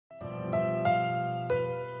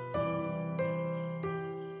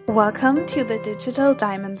Welcome to the Digital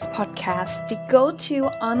Diamonds Podcast, the go-to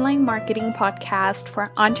online marketing podcast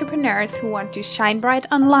for entrepreneurs who want to shine bright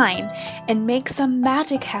online and make some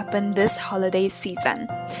magic happen this holiday season.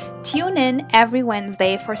 Tune in every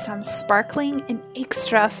Wednesday for some sparkling and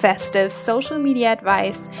extra festive social media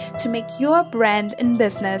advice to make your brand and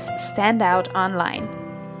business stand out online.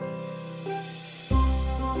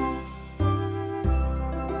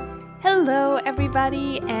 Hello,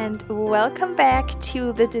 everybody, and welcome back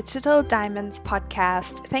to the Digital Diamonds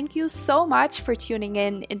Podcast. Thank you so much for tuning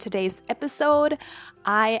in today's episode.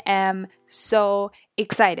 I am so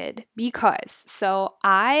excited because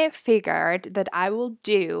I figured that I will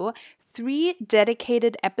do 3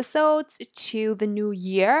 dedicated episodes to the new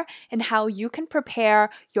year and how you can prepare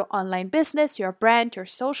your online business, your brand, your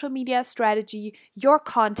social media strategy, your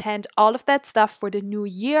content, all of that stuff for the new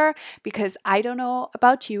year. Because I don't know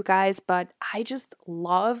about you guys, but I just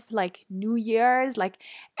love New Year's,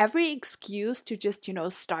 every excuse to just,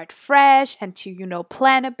 start fresh and to,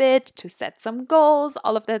 plan a bit, to set some goals,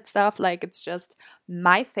 all of that stuff. It's just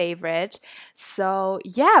my favorite. So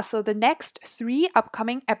the next 3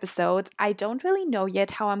 upcoming episodes, I don't really know yet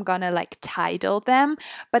how I'm gonna title them,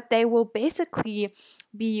 but they will basically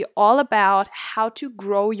be all about how to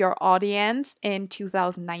grow your audience in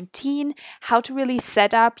 2019, how to really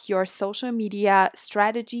set up your social media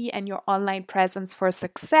strategy and your online presence for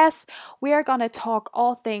success. We are gonna talk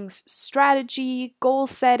all things strategy, goal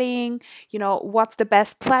setting, what's the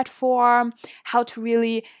best platform, how to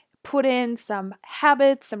really put in some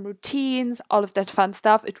habits, some routines, all of that fun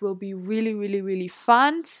stuff. It will be really, really, really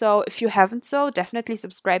fun. So if you haven't definitely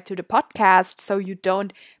subscribe to the podcast so you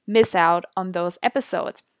don't miss out on those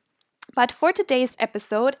episodes. But for today's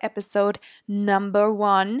episode number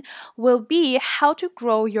 1 will be how to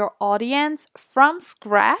grow your audience from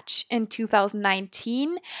scratch in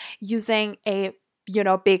 2019 using a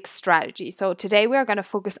big strategy. So today we are going to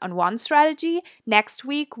focus on one strategy. Next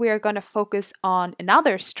week, we are going to focus on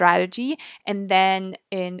another strategy. And then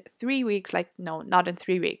in 3 weeks, not in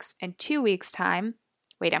 3 weeks, in 2 weeks' time,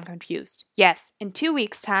 wait, I'm confused. Yes, in 2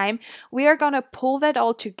 weeks' time, we are going to pull that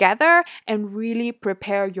all together and really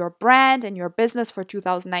prepare your brand and your business for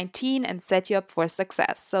 2019 and set you up for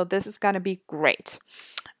success. So this is going to be great.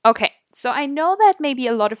 Okay, so I know that maybe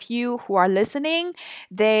a lot of you who are listening,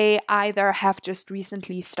 they either have just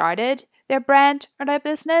recently started their brand or their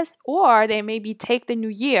business, or they maybe take the new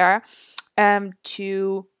year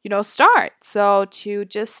to, start. So to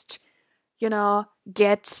just,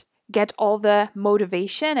 get all the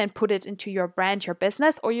motivation and put it into your brand, your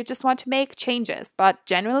business, or you just want to make changes. But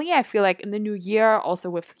generally, I feel like in the new year, also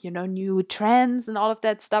with, new trends and all of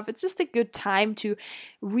that stuff, it's just a good time to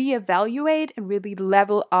reevaluate and really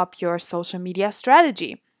level up your social media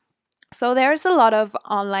strategy. So there's a lot of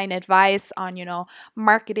online advice on,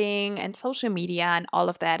 marketing and social media and all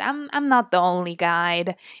of that. I'm not the only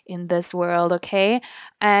guide in this world, okay?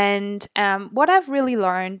 And what I've really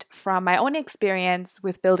learned from my own experience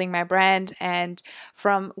with building my brand and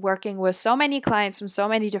from working with so many clients from so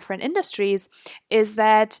many different industries is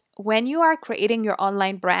that when you are creating your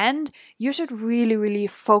online brand, you should really, really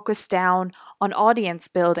focus down on audience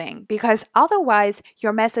building, because otherwise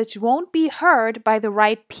your message won't be heard by the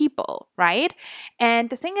right people, right?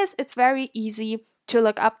 And the thing is, it's very easy to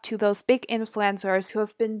look up to those big influencers who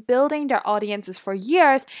have been building their audiences for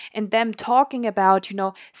years and them talking about,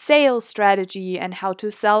 sales strategy and how to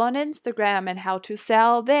sell on Instagram and how to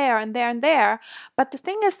sell there and there and there. But the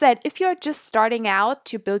thing is that if you're just starting out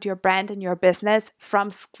to build your brand and your business from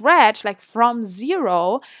scratch, from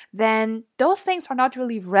zero, then those things are not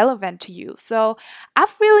really relevant to you. So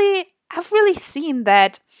I've really seen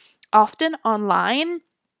that often online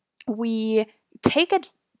we take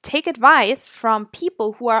advice from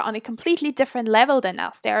people who are on a completely different level than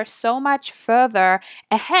us. They are so much further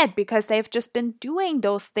ahead because they've just been doing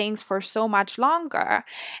those things for so much longer.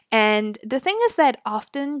 And the thing is that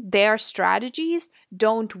often their strategies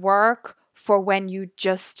don't work for when you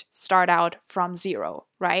just start out from zero,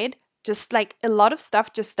 right? Just a lot of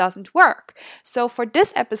stuff just doesn't work. So for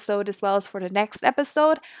this episode, as well as for the next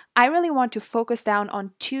episode, I really want to focus down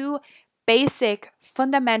on 2 basic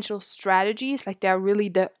fundamental strategies. They're really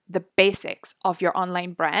the basics of your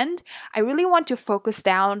online brand. I really want to focus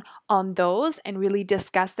down on those and really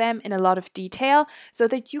discuss them in a lot of detail so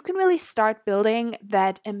that you can really start building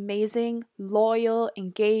that amazing, loyal,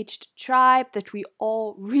 engaged tribe that we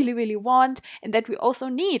all really, really want and that we also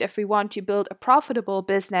need if we want to build a profitable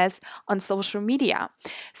business on social media.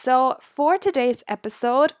 So for today's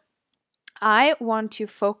episode, I want to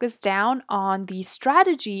focus down on the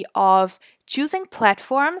strategy of choosing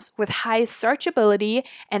platforms with high searchability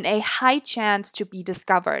and a high chance to be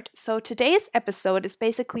discovered. So today's episode is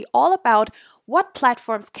basically all about what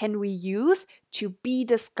platforms can we use to be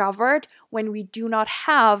discovered when we do not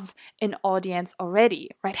have an audience already,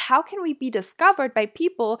 right? How can we be discovered by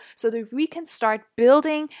people so that we can start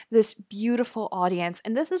building this beautiful audience?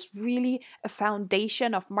 And this is really a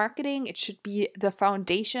foundation of marketing. It should be the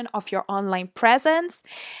foundation of your online presence.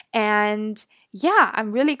 And yeah,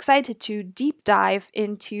 I'm really excited to deep dive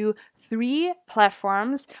into 3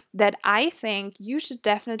 platforms that I think you should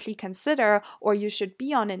definitely consider or you should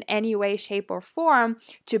be on in any way, shape, or form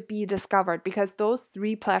to be discovered, because those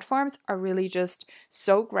 3 platforms are really just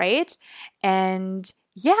so great. And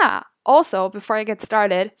yeah, also, before I get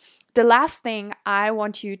started, the last thing I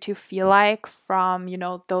want you to feel like from,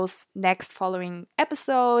 those next following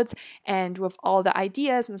episodes and with all the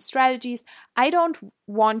ideas and strategies, I don't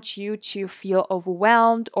want you to feel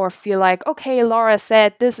overwhelmed or feel like, okay, Laura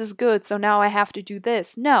said this is good, so now I have to do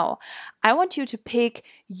this. No, I want you to pick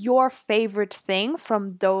your favorite thing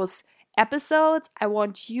from those episodes. I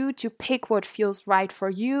want you to pick what feels right for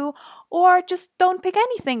you, or just don't pick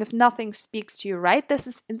anything if nothing speaks to you, right? This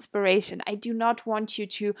is inspiration. I do not want you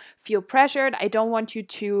to feel pressured. I don't want you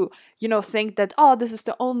to, think that, oh, this is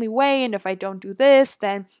the only way, and if I don't do this,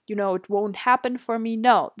 then, it won't happen for me.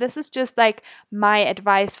 No, this is just like my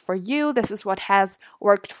advice for you. This is what has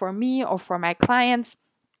worked for me or for my clients.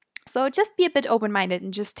 So just be a bit open-minded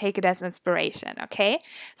and just take it as inspiration, okay?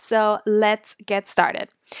 So let's get started.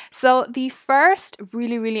 So the first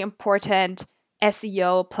really, really important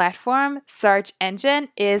SEO platform, search engine,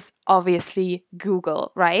 is obviously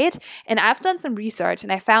Google, right? And I've done some research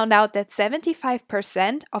and I found out that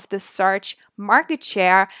 75% of the search market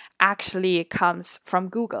share actually comes from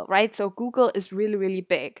Google, right? So Google is really, really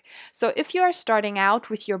big. So if you are starting out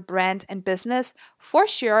with your brand and business, for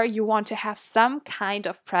sure you want to have some kind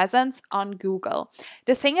of presence on Google.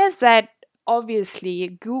 The thing is that obviously,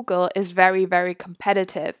 Google is very, very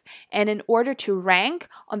competitive. And in order to rank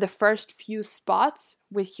on the first few spots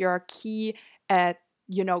with your key,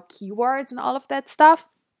 keywords and all of that stuff,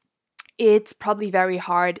 it's probably very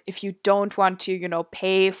hard if you don't want to,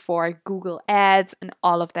 pay for Google ads and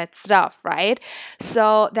all of that stuff, right?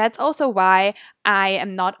 So that's also why I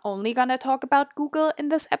am not only going to talk about Google in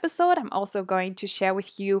this episode, I'm also going to share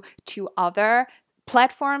with you 2 other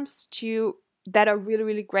platforms that are really,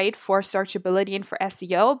 really great for searchability and for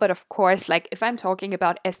SEO. But of course, like if I'm talking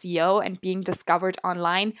about SEO and being discovered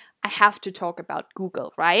online, I have to talk about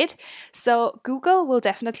Google, right? So Google will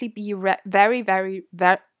definitely be very, very,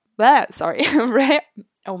 sorry.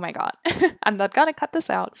 Oh my God, I'm not gonna cut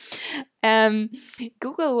this out.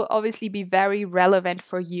 Google will obviously be very relevant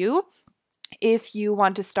for you if you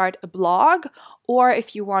want to start a blog or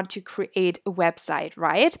if you want to create a website,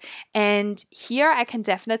 right? And here I can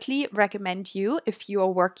definitely recommend you, if you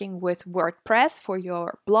are working with WordPress for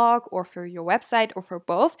your blog or for your website or for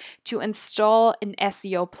both, to install an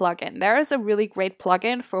SEO plugin. There is a really great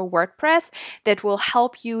plugin for WordPress that will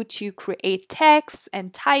help you to create texts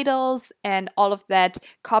and titles and all of that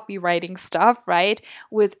copywriting stuff, right?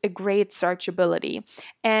 With a great searchability.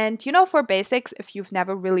 And, for basics, if you've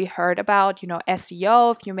never really heard about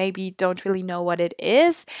SEO, if you maybe don't really know what it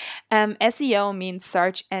is, SEO means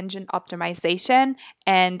search engine optimization.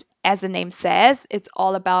 And as the name says, it's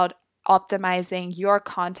all about optimizing your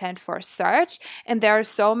content for search. And there are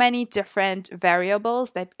so many different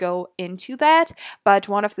variables that go into that. But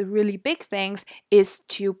one of the really big things is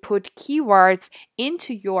to put keywords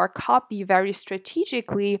into your copy very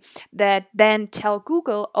strategically that then tell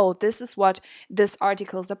Google, oh, this is what this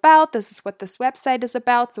article is about. This is what this website is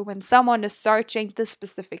about. So when someone is searching this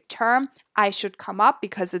specific term, I should come up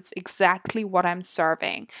because it's exactly what I'm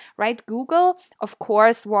serving, right? Google, of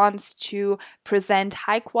course, wants to present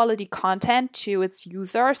high quality content to its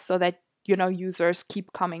users so that users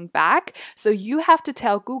keep coming back. So you have to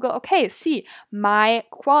tell Google, okay, see, my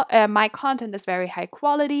content is very high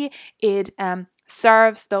quality. It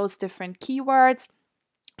serves those different keywords.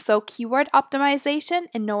 So keyword optimization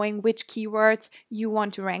and knowing which keywords you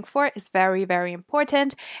want to rank for is very, very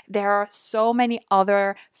important. There are so many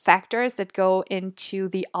other factors that go into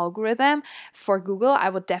the algorithm for Google. I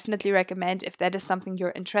would definitely recommend, if that is something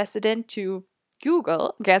you're interested in, to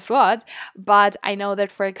Google, guess what? But I know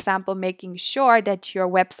that, for example, making sure that your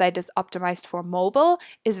website is optimized for mobile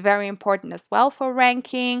is very important as well for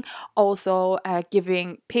ranking. Also,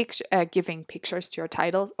 giving pictures to your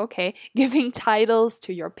titles. Okay, giving titles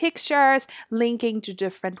to your pictures, linking to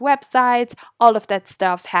different websites. All of that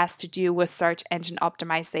stuff has to do with search engine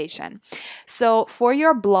optimization. So for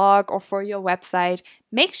your blog or for your website,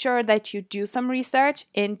 make sure that you do some research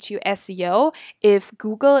into SEO if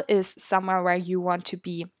Google is somewhere where you want to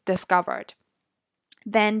be discovered.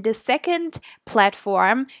 Then the second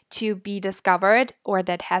platform to be discovered or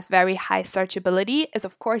that has very high searchability is,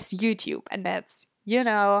 of course, YouTube. And that's,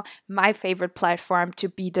 my favorite platform to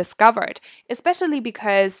be discovered, especially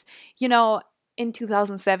because, in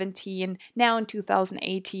 2017, now in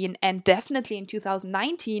 2018, and definitely in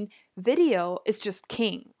 2019, video is just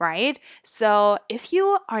king, right? So if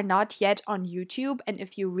you are not yet on YouTube and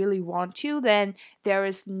if you really want to, then there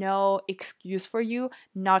is no excuse for you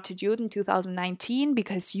not to do it in 2019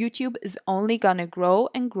 because YouTube is only gonna grow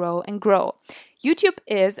and grow and grow. YouTube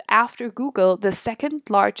is, after Google, the second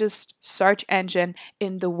largest search engine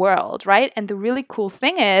in the world, right? And the really cool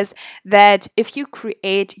thing is that if you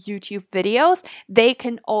create YouTube videos, they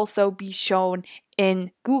can also be shown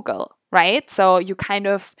in Google, right? So you kind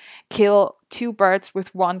of kill two birds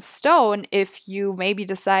with one stone if you maybe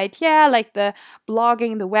decide, like the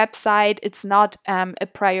blogging, the website, it's not a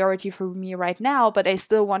priority for me right now, but I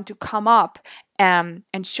still want to come up and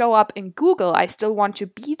show up in Google. I still want to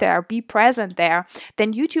be there, be present there.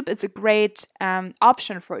 Then YouTube is a great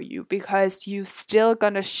option for you because you're still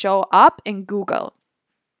gonna show up in Google.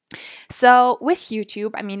 So with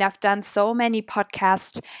YouTube, I've done so many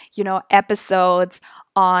podcast, episodes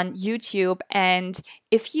on YouTube. And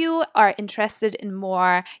if you are interested in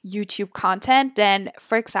more YouTube content, then,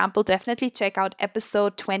 for example, definitely check out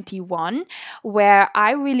episode 21, where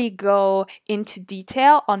I really go into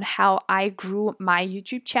detail on how I grew my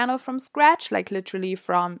YouTube channel from scratch, like literally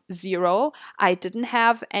from zero. I didn't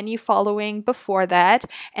have any following before that.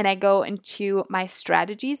 And I go into my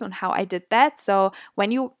strategies on how I did that. So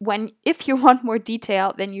if you want more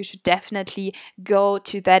detail, then you should definitely go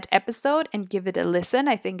to that episode and give it a listen.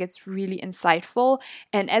 I think it's really insightful.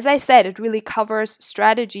 And as I said, it really covers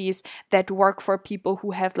strategies that work for people who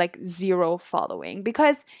have like zero following.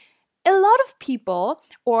 Because a lot of people,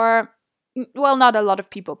 not a lot of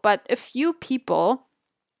people, but a few people,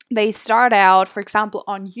 they start out, for example,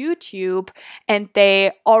 on YouTube and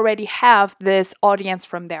they already have this audience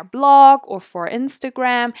from their blog or for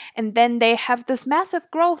Instagram. And then they have this massive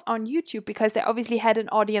growth on YouTube because they obviously had an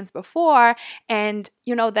audience before. And,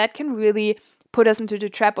 that can really put us into the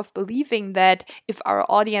trap of believing that if our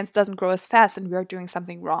audience doesn't grow as fast, then we are doing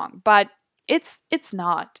something wrong. But it's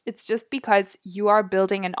not. It's just because you are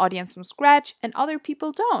building an audience from scratch and other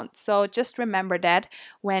people don't. So just remember that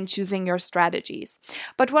when choosing your strategies.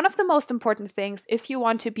 But one of the most important things, if you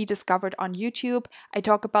want to be discovered on YouTube, I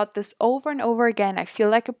talk about this over and over again. I feel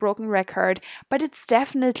like a broken record, but it's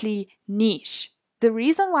definitely niche. The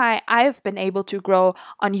reason why I've been able to grow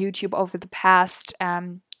on YouTube over the past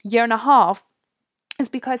year and a half is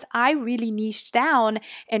because I really niched down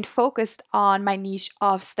and focused on my niche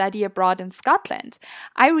of study abroad in Scotland.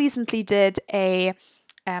 I recently did a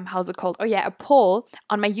a poll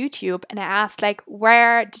on my YouTube, and I asked,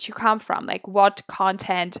 where did you come from? What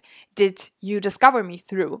content did you discover me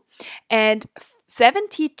through? And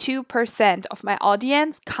 72% of my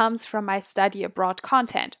audience comes from my study abroad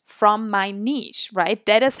content, from my niche, right?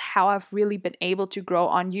 That is how I've really been able to grow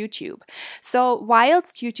on YouTube. So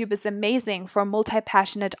whilst YouTube is amazing for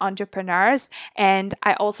multi-passionate entrepreneurs, and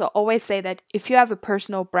I also always say that if you have a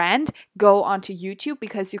personal brand, go onto YouTube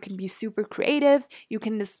because you can be super creative, you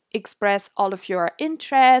can express all of your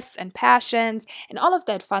interests and passions and all of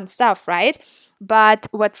that fun stuff, right? But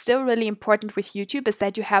what's still really important with YouTube is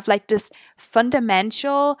that you have this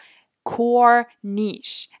fundamental core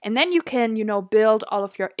niche. And then you can, build all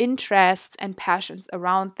of your interests and passions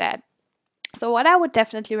around that. So what I would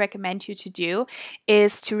definitely recommend you to do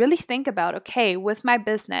is to really think about, okay, with my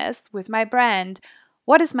business, with my brand,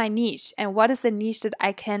 what is my niche and what is the niche that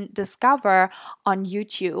I can discover on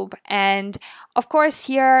YouTube? And of course,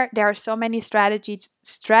 here there are so many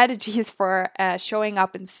strategies for showing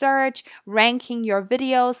up in search, ranking your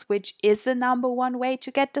videos, which is the number one way to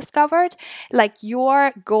get discovered.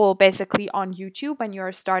 Your goal basically on YouTube when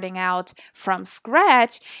you're starting out from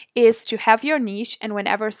scratch is to have your niche, and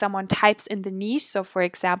whenever someone types in the niche, so for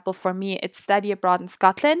example, for me, it's study abroad in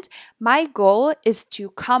Scotland, my goal is to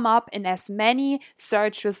come up in as many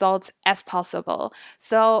search results as possible.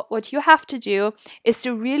 So what you have to do is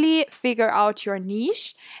to really figure out your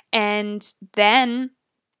niche, and then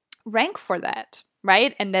rank for that,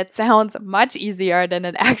 right? And that sounds much easier than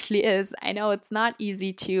it actually is. I know it's not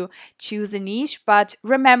easy to choose a niche, but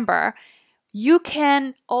remember, you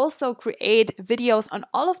can also create videos on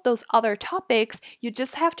all of those other topics. You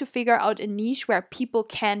just have to figure out a niche where people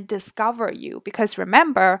can discover you. Because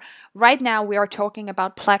remember, right now we are talking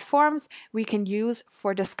about platforms we can use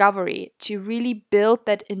for discovery to really build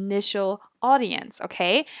that initial audience,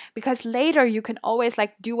 okay? Because later you can always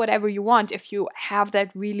like do whatever you want if you have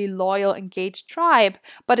that really loyal, engaged tribe.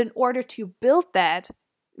 But in order to build that,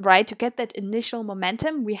 right, to get that initial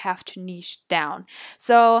momentum, we have to niche down.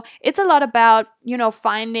 So it's a lot about,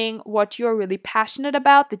 finding what you're really passionate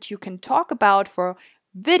about that you can talk about for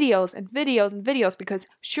videos and videos and videos. Because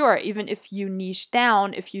sure, even if you niche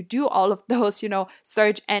down, if you do all of those,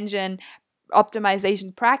 search engine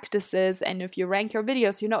optimization practices, and if you rank your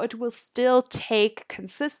videos, it will still take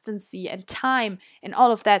consistency and time and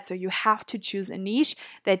all of that. So you have to choose a niche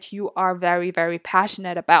that you are very, very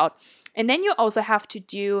passionate about. And then you also have to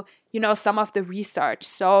do, some of the research.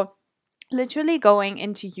 So literally going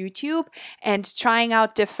into YouTube and trying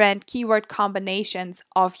out different keyword combinations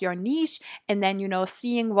of your niche, and then,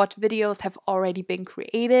 seeing what videos have already been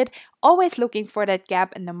created, always looking for that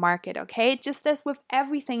gap in the market, okay? Just as with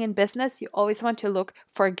everything in business, you always want to look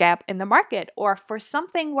for a gap in the market or for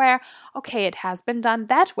something where, okay, it has been done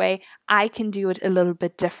that way, I can do it a little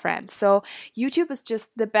bit different. So YouTube is just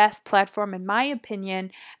the best platform, in my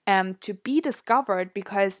opinion, to be discovered,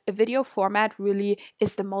 because a video format really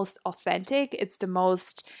is the most authentic. It's the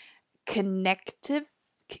most connective.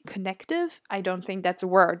 I don't think that's a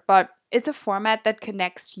word, but it's a format that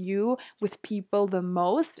connects you with people the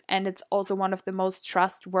most. And it's also one of the most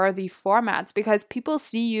trustworthy formats because people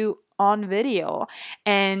see you on video.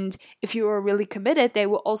 And if you are really committed, they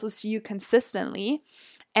will also see you consistently.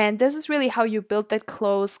 And this is really how you build that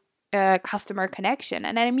close customer connection.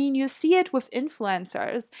 And I mean, you see it with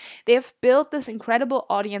influencers. They have built this incredible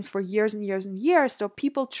audience for years and years and years. So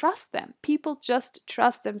people trust them. People just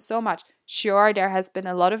trust them so much. Sure, there has been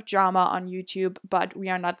a lot of drama on YouTube, but we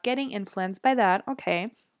are not getting influenced by that.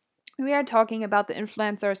 Okay. We are talking about the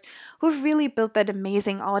influencers who've really built that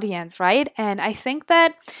amazing audience, right? And I think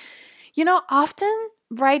that, often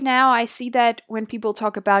right now I see that when people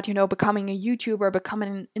talk about, becoming a YouTuber, becoming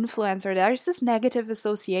an influencer, there's this negative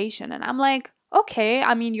association. And I'm like, okay,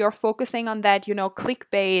 I mean, you're focusing on that,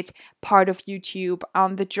 clickbait part of YouTube,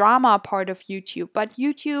 on the drama part of YouTube, but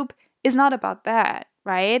YouTube is not about that,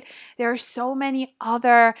 right? There are so many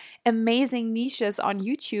other amazing niches on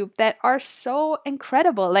YouTube that are so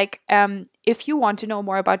incredible. Like, if you want to know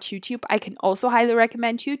more about YouTube, I can also highly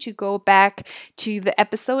recommend you to go back to the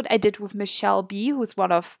episode I did with Michelle B, who's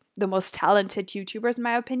one of the most talented YouTubers in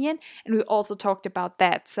my opinion. And we also talked about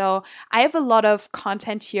that. So I have a lot of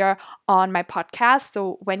content here on my podcast.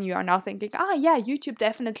 So when you are now thinking, yeah, YouTube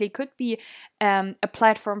definitely could be a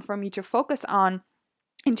platform for me to focus on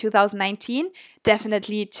in 2019,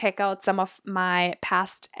 definitely check out some of my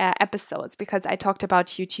past episodes because I talked about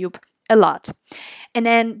YouTube a lot. And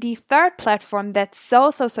then the third platform that's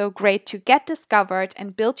so great to get discovered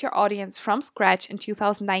and build your audience from scratch in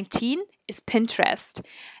 2019 is Pinterest.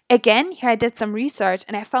 Again, here I did some research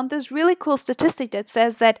and I found this really cool statistic that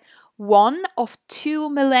says that 1 of 2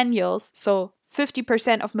 millennials, so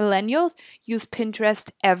 50% of millennials, use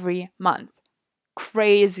Pinterest every month.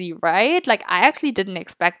 Crazy, right? Like, I actually didn't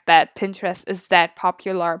expect that Pinterest is that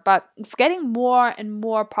popular, but it's getting more and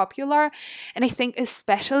more popular. And I think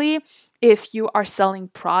especially if you are selling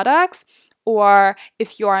products or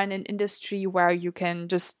if you are in an industry where you can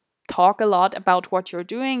just talk a lot about what you're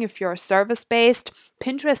doing, if you're service-based,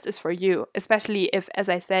 Pinterest is for you, especially if, as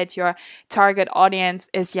I said, your target audience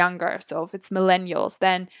is younger. So if it's millennials,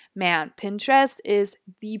 then man, Pinterest is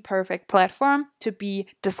the perfect platform to be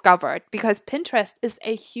discovered because Pinterest is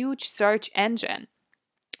a huge search engine.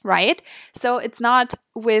 Right? So it's not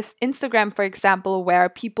with Instagram, for example, where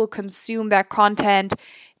people consume their content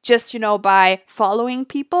just, by following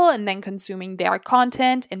people and then consuming their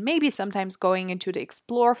content and maybe sometimes going into the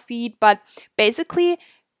explore feed, but basically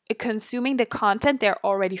consuming the content they're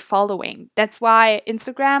already following. That's why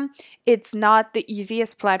Instagram, it's not the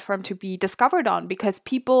easiest platform to be discovered on because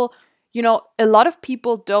people, a lot of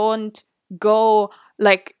people don't go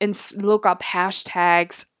like and look up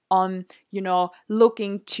hashtags on,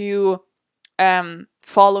 looking to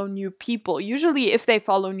follow new people. Usually if they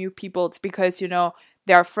follow new people, it's because,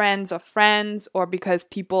 they're friends of friends or because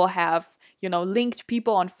people have, linked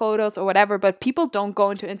people on photos or whatever, but people don't go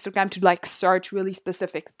into Instagram to like search really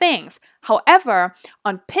specific things. However,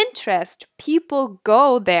 on Pinterest, people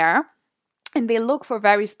go there and they look for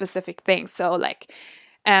very specific things. So like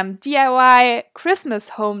DIY Christmas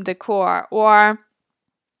home decor, or,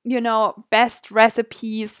 best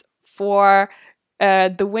recipes for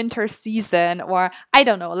the winter season, or I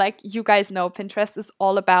don't know, like you guys know, Pinterest is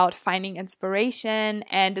all about finding inspiration,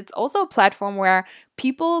 and it's also a platform where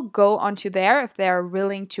people go onto there if they're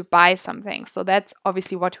willing to buy something. So that's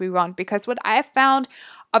obviously what we want, because what I've found,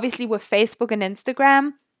 obviously with Facebook and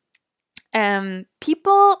Instagram,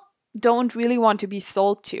 people don't really want to be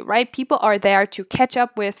sold to, right? People are there to catch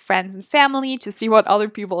up with friends and family, to see what other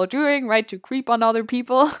people are doing, right? To creep on other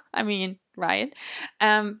people. I mean, right?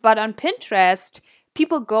 But on Pinterest,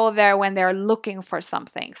 people go there when they're looking for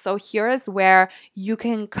something. So here is where you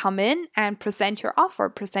can come in and present your offer,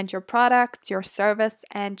 present your product, your service,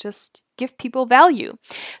 and just give people value.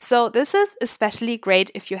 So this is especially great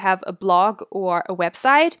if you have a blog or a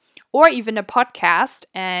website or even a podcast,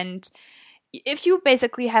 and if you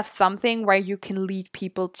basically have something where you can lead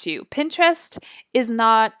people to. Pinterest is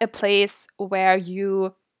not a place where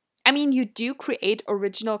you do create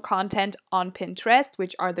original content on Pinterest,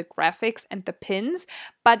 which are the graphics and the pins,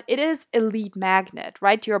 but it is a lead magnet,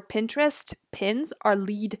 right? Your Pinterest pins are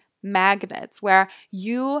lead magnets where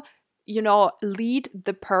you lead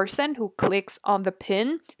the person who clicks on the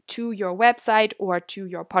pin to your website or to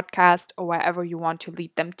your podcast or wherever you want to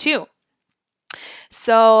lead them to.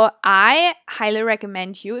 So I highly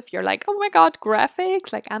recommend you, if you're like, oh my God,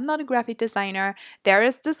 graphics, like I'm not a graphic designer, there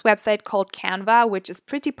is this website called Canva, which is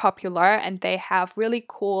pretty popular, and they have really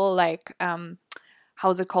cool, like, templates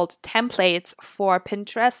for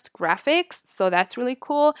Pinterest graphics. So that's really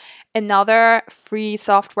cool. Another free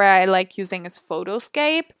software I like using is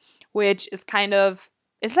Photoscape, which is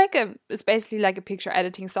it's basically like a picture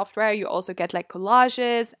editing software. You also get like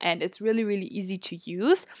collages, and it's really, really easy to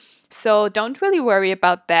use. So don't really worry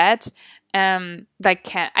about that. I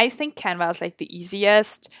think Canva is like the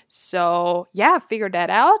easiest. So yeah, figure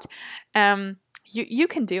that out. You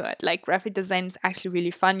can do it. Like, graphic design is actually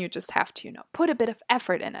really fun. You just have to, put a bit of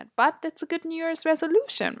effort in it. But that's a good New Year's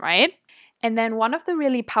resolution, right? And then one of the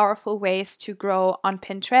really powerful ways to grow on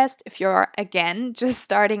Pinterest, if you're, again, just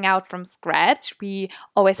starting out from scratch, we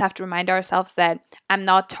always have to remind ourselves that I'm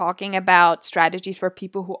not talking about strategies for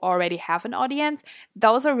people who already have an audience.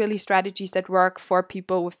 Those are really strategies that work for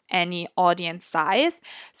people with any audience size.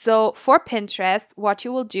 So for Pinterest, what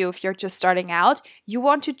you will do if you're just starting out, you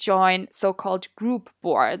want to join so-called group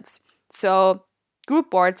boards. So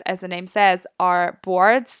group boards, as the name says, are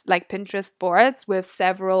boards like Pinterest boards with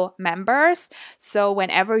several members. So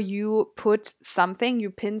whenever you put something,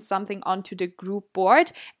 you pin something onto the group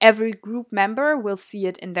board, every group member will see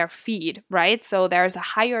it in their feed, right? So there's a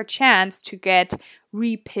higher chance to get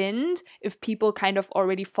repinned if people kind of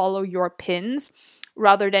already follow your pins,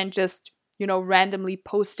 rather than just randomly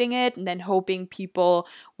posting it and then hoping people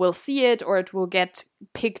will see it or it will get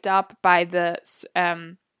picked up by the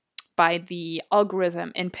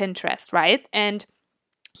algorithm in Pinterest, right? And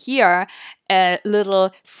here, a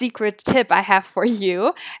little secret tip I have for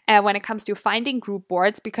you when it comes to finding group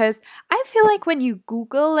boards, because I feel like when you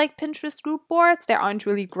Google like Pinterest group boards, there aren't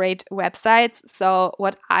really great websites. So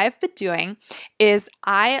what I've been doing is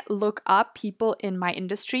I look up people in my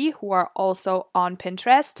industry who are also on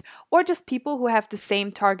Pinterest, or just people who have the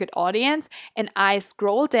same target audience, and I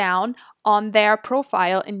scroll down on their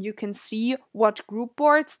profile and you can see what group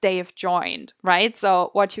boards they have joined, right?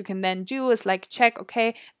 So what you can then do is like check,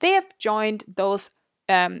 okay, they have joined those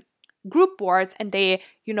group boards and they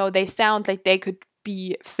sound like they could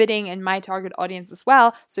be fitting in my target audience as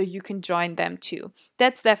well, so you can join them too.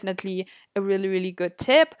 That's definitely a really, really good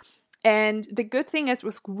tip. And the good thing is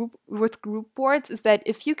with group boards is that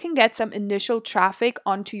if you can get some initial traffic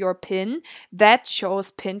onto your pin, that shows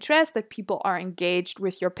Pinterest that people are engaged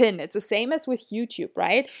with your pin. It's the same as with YouTube,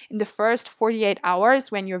 right? In the first 48 hours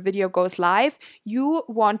when your video goes live, you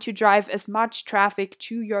want to drive as much traffic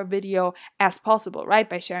to your video as possible, right?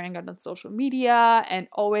 By sharing it on social media and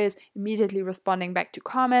always immediately responding back to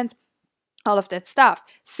comments. All of that stuff.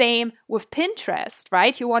 Same with Pinterest,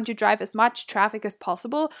 right? You want to drive as much traffic as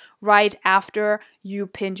possible right after you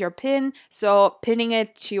pinned your pin. So pinning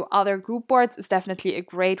it to other group boards is definitely a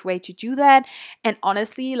great way to do that. And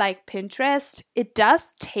honestly, like Pinterest, it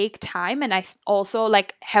does take time. And I also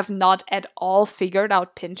have not at all figured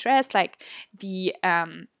out Pinterest. Like the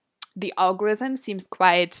algorithm seems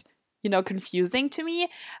quite confusing to me.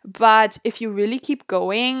 But if you really keep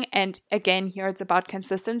going, and again, here it's about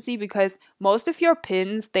consistency, because most of your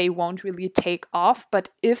pins, they won't really take off. But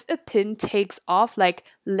if a pin takes off,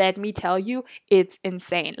 let me tell you, it's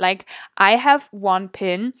insane. I have one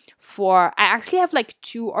pin I actually have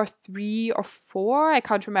 2 or 3 or 4, I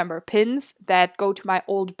can't remember, pins that go to my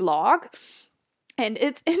old blog. And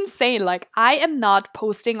it's insane. Like, I am not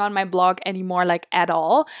posting on my blog anymore, like at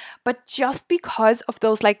all. But just because of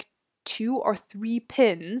those like 2 or 3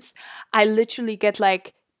 pins, I literally get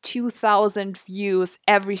like 2,000 views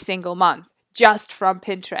every single month just from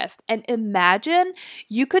Pinterest. And imagine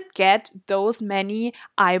you could get those many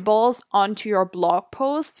eyeballs onto your blog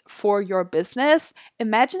posts for your business.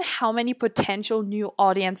 Imagine how many potential new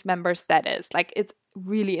audience members that is. Like, it's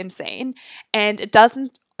really insane. And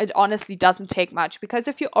it honestly doesn't take much, because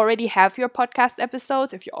if you already have your podcast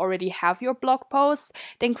episodes, if you already have your blog posts,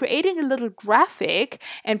 then creating a little graphic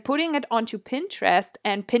and putting it onto Pinterest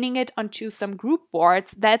and pinning it onto some group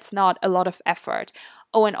boards, that's not a lot of effort.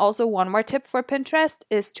 Oh, and also one more tip for Pinterest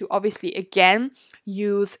is to obviously, again,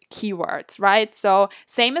 use keywords, right? So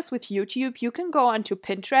same as with YouTube, you can go onto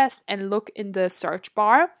Pinterest and look in the search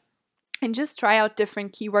bar and just try out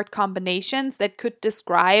different keyword combinations that could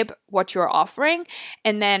describe what you're offering,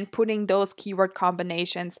 and then putting those keyword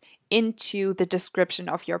combinations into the description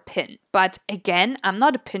of your pin. But again, I'm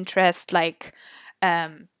not a Pinterest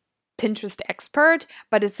Pinterest expert,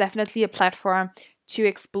 but it's definitely a platform to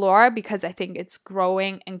explore because I think it's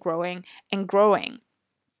growing and growing and growing.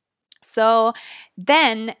 So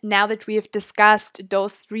then, now that we have discussed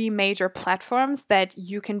those 3 major platforms that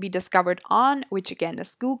you can be discovered on, which again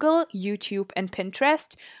is Google, YouTube, and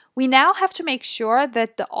Pinterest, we now have to make sure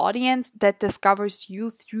that the audience that discovers you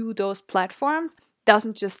through those platforms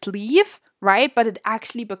doesn't just leave, right? But it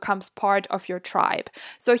actually becomes part of your tribe.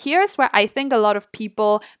 So here's where I think a lot of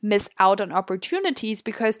people miss out on opportunities,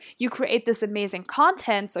 because you create this amazing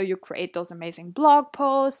content. So you create those amazing blog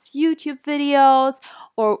posts, YouTube videos,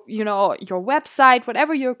 or, your website,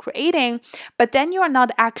 whatever you're creating, but then you are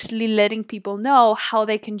not actually letting people know how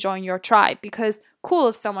they can join your tribe. Because cool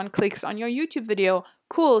if someone clicks on your YouTube video,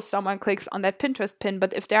 cool if someone clicks on that Pinterest pin,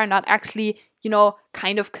 but if they're not actually,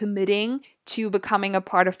 kind of committing to becoming a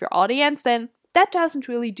part of your audience, then that doesn't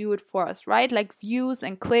really do it for us, right? Like, views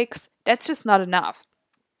and clicks, that's just not enough.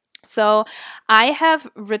 So I have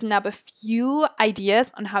written up a few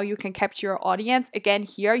ideas on how you can capture your audience. Again,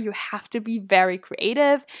 here you have to be very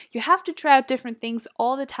creative. You have to try out different things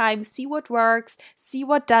all the time, see what works, see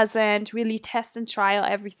what doesn't, really test and trial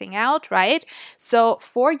everything out, right? So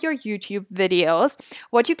for your YouTube videos,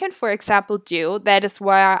 what you can, for example, do, that is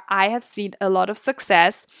where I have seen a lot of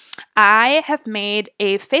success. I have made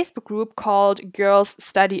a Facebook group called Girls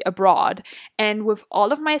Study Abroad. And with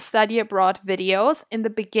all of my study abroad videos, in the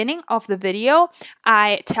beginning of the video,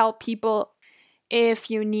 I tell people,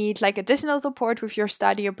 if you need like additional support with your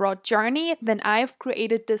study abroad journey, then I've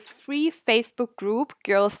created this free Facebook group,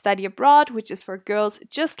 Girls Study Abroad, which is for girls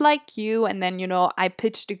just like you. And then, I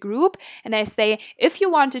pitch the group and I say, if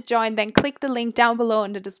you want to join, then click the link down below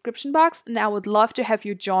in the description box, and I would love to have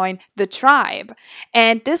you join the tribe.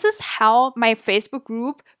 And this is how my Facebook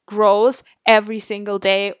group grows every single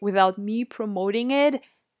day without me promoting it.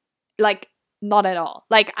 Like, not at all.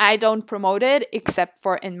 Like, I don't promote it except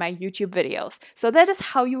for in my YouTube videos. So that is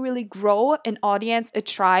how you really grow an audience, a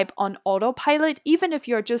tribe on autopilot, even if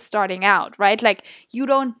you're just starting out, right? Like, you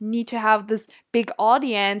don't need to have this big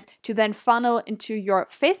audience to then funnel into your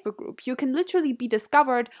Facebook group. You can literally be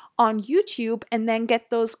discovered on YouTube and then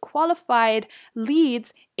get those qualified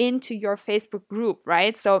leads into your Facebook group,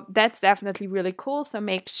 right? So that's definitely really cool. So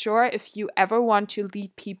make sure, if you ever want to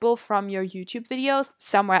lead people from your YouTube videos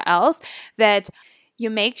somewhere else, that you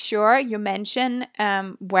make sure you mention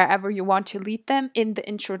wherever you want to lead them in the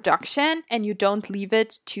introduction, and you don't leave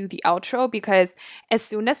it to the outro, because as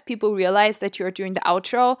soon as people realize that you're doing the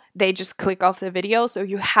outro, they just click off the video. So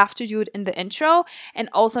you have to do it in the intro, and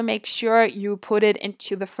also make sure you put it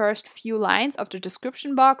into the first few lines of the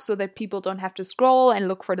description box so that people don't have to scroll and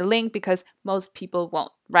look for the link, because most people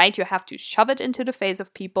won't, right? You have to shove it into the face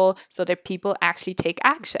of people so that people actually take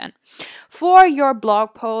action. For your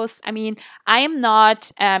blog posts, I mean, I am not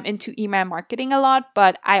into email marketing a lot,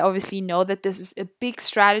 but I obviously know that this is a big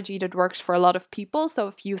strategy that works for a lot of people. So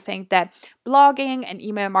if you think that blogging and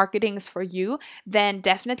email marketing is for you, then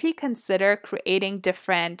definitely consider creating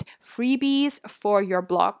different freebies for your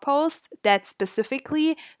blog posts that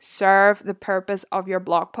specifically serve the purpose of your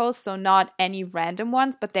blog post. So not any random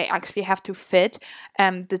ones, but they actually have to fit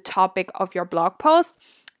the topic of your blog post.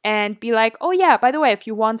 And be like, oh yeah, by the way, if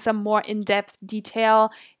you want some more in-depth detail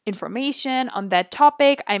information on that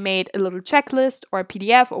topic, I made a little checklist or a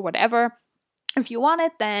PDF or whatever. If you want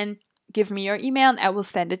it, then give me your email and I will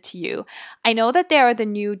send it to you. I know that there are the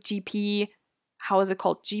new GP how is it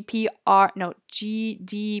called? GDPR.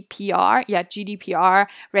 Yeah, GDPR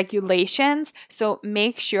regulations. So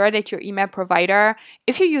make sure that your email provider,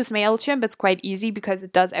 if you use MailChimp, it's quite easy because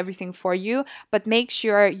it does everything for you, but make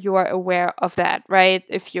sure you're aware of that, right?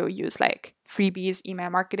 If you use like freebies email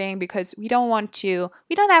marketing, because we don't want to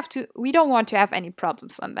have any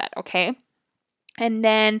problems on that, okay? And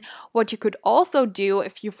then what you could also do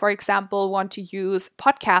if you, for example, want to use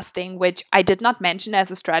podcasting, which I did not mention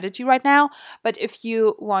as a strategy right now, but if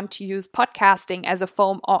you want to use podcasting as a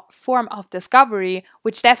form of discovery,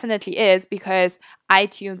 which definitely is because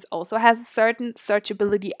iTunes also has a certain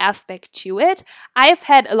searchability aspect to it. I've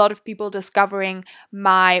had a lot of people discovering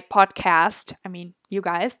my podcast, I mean, you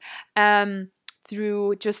guys,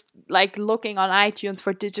 through just like looking on iTunes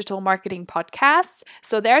for digital marketing podcasts.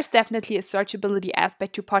 So there's definitely a searchability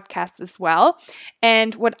aspect to podcasts as well.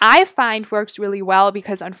 And what I find works really well,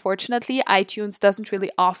 because unfortunately iTunes doesn't really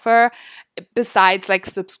offer, besides like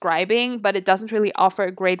subscribing, but it doesn't really offer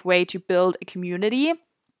a great way to build a community.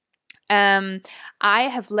 I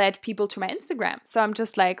have led people to my Instagram. So I'm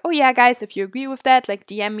just like, oh yeah, guys, if you agree with that, like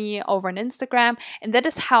DM me over on Instagram. And that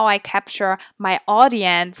is how I capture my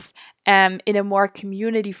audience in a more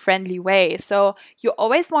community-friendly way. So you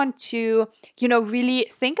always want to, really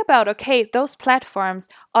think about, okay, those platforms,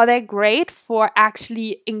 are they great for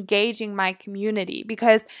actually engaging my community?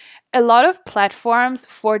 Because a lot of platforms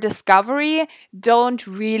for discovery don't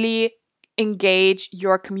really engage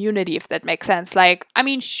your community, if that makes sense. Like, I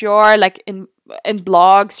mean, sure, like in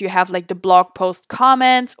blogs you have like the blog post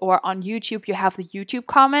comments, or on YouTube you have the YouTube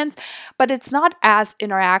comments, but it's not as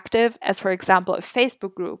interactive as, for example, a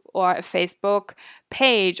Facebook group or a Facebook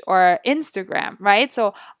page or Instagram, right?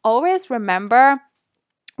 So always remember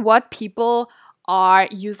what people are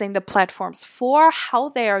using the platforms for, how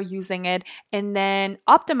they are using it, and then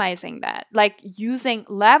optimizing that, like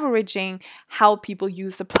leveraging how people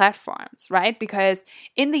use the platforms, right? Because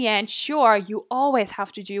in the end, sure, you always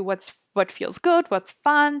have to do what feels good, what's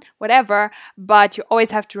fun, whatever, but you always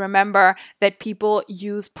have to remember that people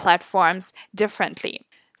use platforms differently.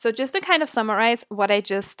 So just to kind of summarize what I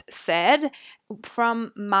just said,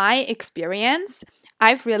 from my experience,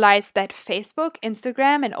 I've realized that Facebook,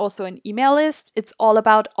 Instagram, and also an email list, it's all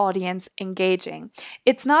about audience engaging.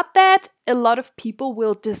 It's not that a lot of people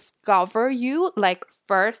will discover you like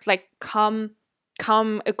first, like come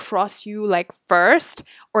across you like first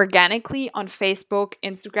organically on Facebook,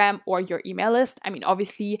 Instagram, or your email list. I mean,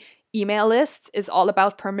 obviously, email lists is all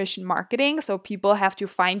about permission marketing. So people have to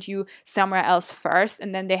find you somewhere else first,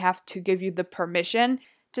 and then they have to give you the permission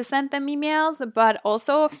to send them emails. But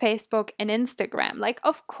also Facebook and Instagram. Like,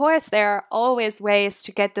 of course, there are always ways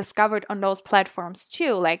to get discovered on those platforms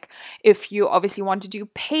too. Like, if you obviously want to do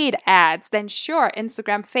paid ads, then sure,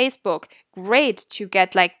 Instagram, Facebook, great to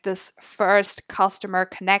get like this first customer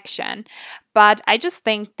connection. But I just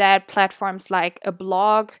think that platforms like a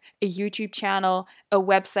blog, a YouTube channel, a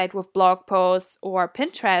website with blog posts, or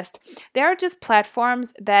Pinterest, they're just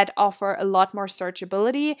platforms that offer a lot more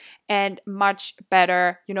searchability and much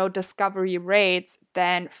better, discovery rates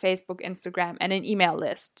than Facebook, Instagram, and an email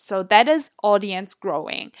list. So that is audience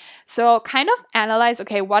growing. So kind of analyze,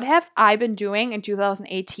 okay, what have I been doing in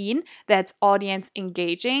 2018 that's audience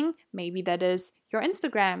engaging? Maybe that is your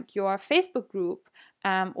Instagram, your Facebook group,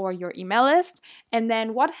 or your email list. And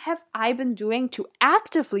then what have I been doing to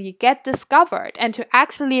actively get discovered and to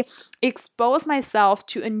actually expose myself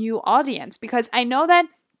to a new audience? Because I know that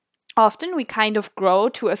often we kind of grow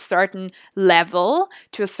to a certain level,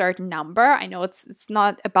 to a certain number. I know it's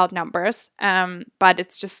not about numbers, but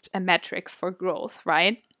it's just a metrics for growth,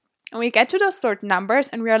 right? And we get to those certain numbers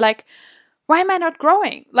and we are like, why am I not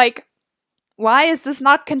growing? Like, why is this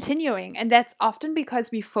not continuing? And that's often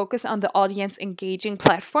because we focus on the audience engaging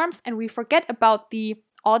platforms and we forget about the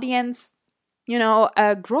audience,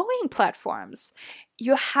 growing platforms.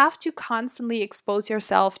 You have to constantly expose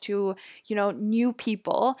yourself to, new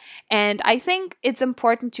people. And I think it's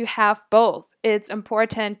important to have both. It's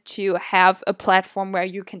important to have a platform where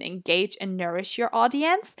you can engage and nourish your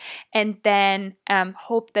audience, and then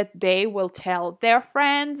hope that they will tell their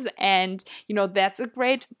friends. And, that's a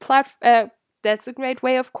great that's a great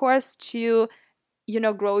way, of course, to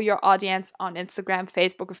grow your audience on Instagram,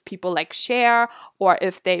 Facebook, if people like share or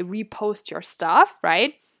if they repost your stuff,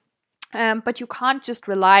 right? But you can't just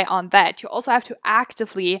rely on that. You also have to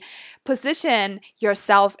actively position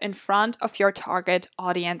yourself in front of your target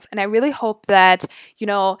audience. And I really hope that,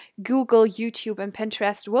 Google, YouTube, and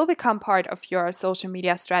Pinterest will become part of your social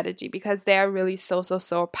media strategy, because they're really so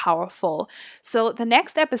powerful. So the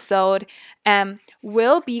next episode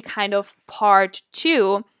will be kind of part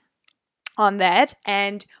 2 on that,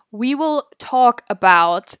 and we will talk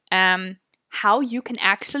about how you can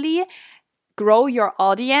actually grow your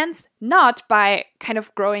audience, not by kind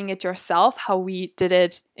of growing it yourself, how we did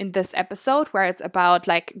it in this episode, where it's about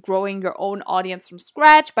like growing your own audience from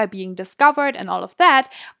scratch by being discovered and all of that,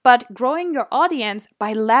 but growing your audience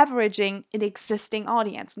by leveraging an existing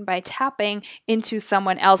audience and by tapping into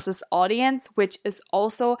someone else's audience, which is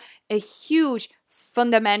also a huge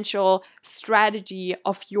fundamental strategy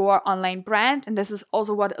of your online brand. And this is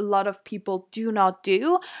also what a lot of people do not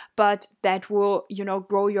do, but that will,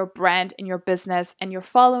 grow your brand and your business and your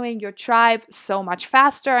following, your tribe so much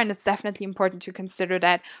faster. And it's definitely important to consider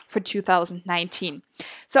that for 2019.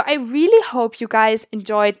 So I really hope you guys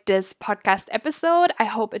enjoyed this podcast episode. I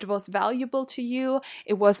hope it was valuable to you.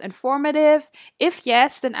 It was informative. If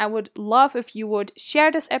yes, then I would love if you would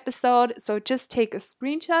share this episode. So just take a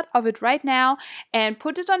screenshot of it right now and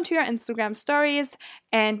put it onto your Instagram stories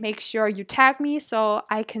and make sure you tag me so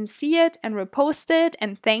I can see it and repost it,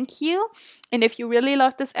 and thank you. And if you really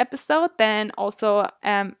love this episode, then also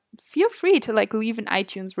feel free to leave an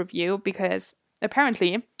iTunes review, because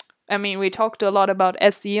apparently, we talked a lot about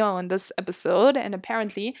SEO in this episode, and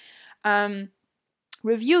apparently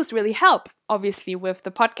reviews really help, obviously, with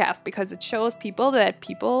the podcast, because it shows people that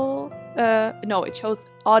it shows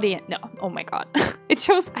audience. No, oh my God. It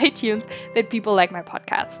shows iTunes that people like my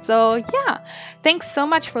podcast. So yeah, thanks so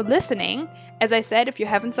much for listening. As I said, if you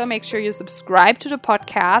haven't, so make sure you subscribe to the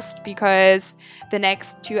podcast, because the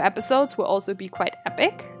next 2 episodes will also be quite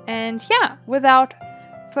epic. And yeah, without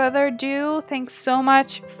further ado, thanks so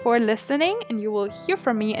much for listening, and you will hear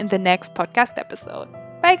from me in the next podcast episode.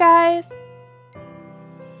 Bye, guys.